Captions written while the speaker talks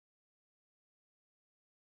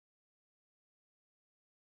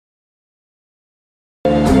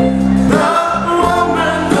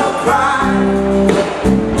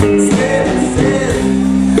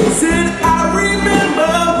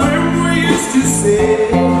say.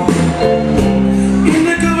 In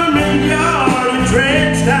the government yard and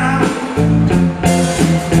drenched out,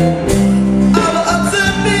 I've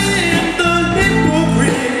observed the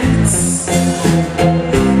hypocrites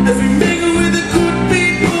as we mingle with the good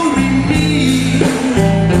people we meet.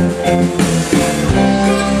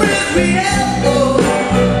 Good friends we have,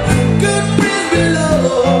 good friends we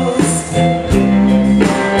lost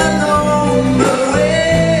along the way.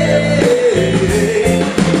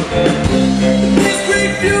 This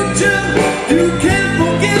great future, you can't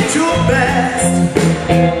forget your past.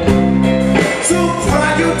 So dry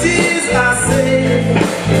your tears, I say.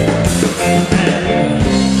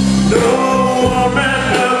 No woman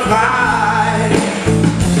to cry.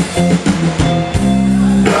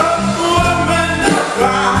 No woman to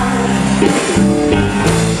cry.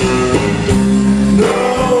 No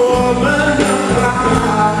woman to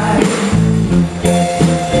cry.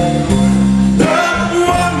 No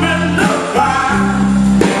woman to cry.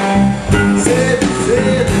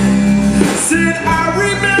 Said, I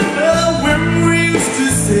remember when we used to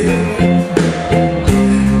sit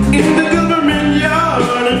in the government yard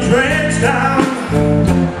and drenched out.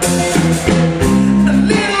 A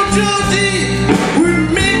little Georgie would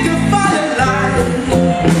make a firelight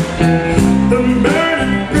and burn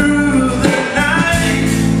it through the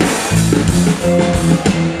night.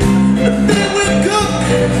 And then we'd cook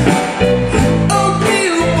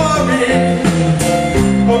oatmeal porridge,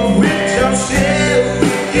 of which I'll share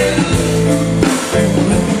with you.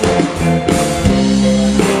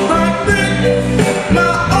 My drink,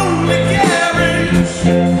 my only carriage,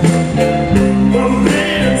 one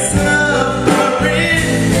pain and suffering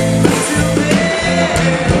until then.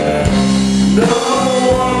 No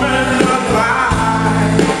woman to cry.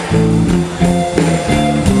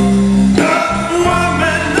 No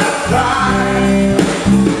woman to cry.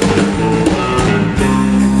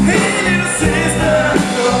 Hey little sister,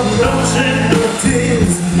 no shed no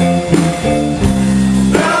tears.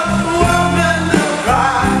 No woman to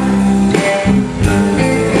cry.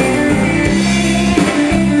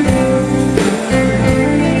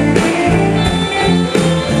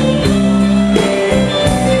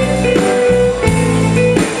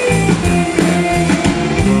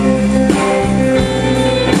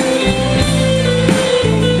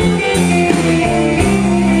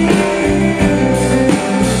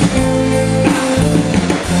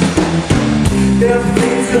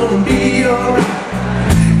 Everything's gonna be alright.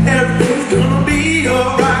 Everything's gonna be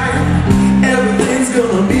alright. Everything's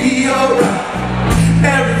gonna be alright.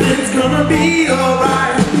 Everything's gonna be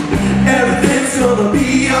alright. Everything's gonna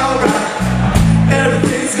be alright.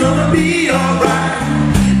 Everything's gonna be alright.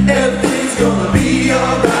 Everything's gonna be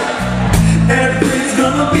alright. Everything's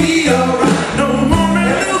gonna be alright. No woman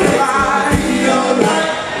to cry.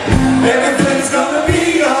 Everything's gonna be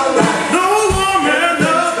alright. No woman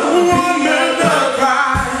to cry.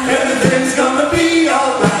 Everything's gonna be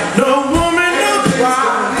alright. No woman to cry.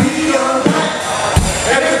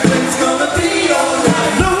 Everything's gonna be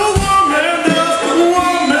alright. No woman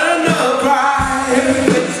to cry.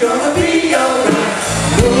 Everything's gonna be alright.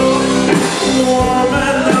 No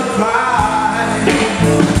woman to cry.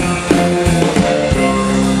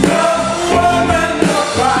 No woman to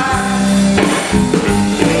cry.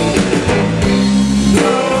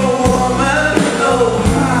 No woman to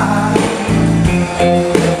cry.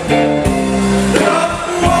 No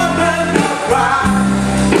woman to cry.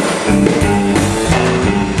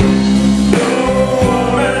 No woman to cry. No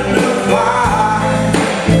woman to cry.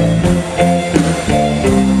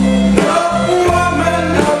 No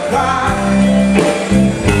woman to cry.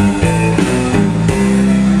 No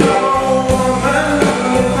woman to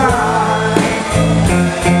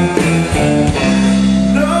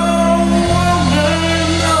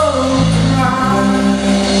cry.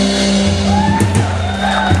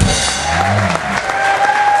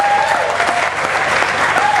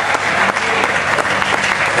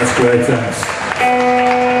 That's great, thanks.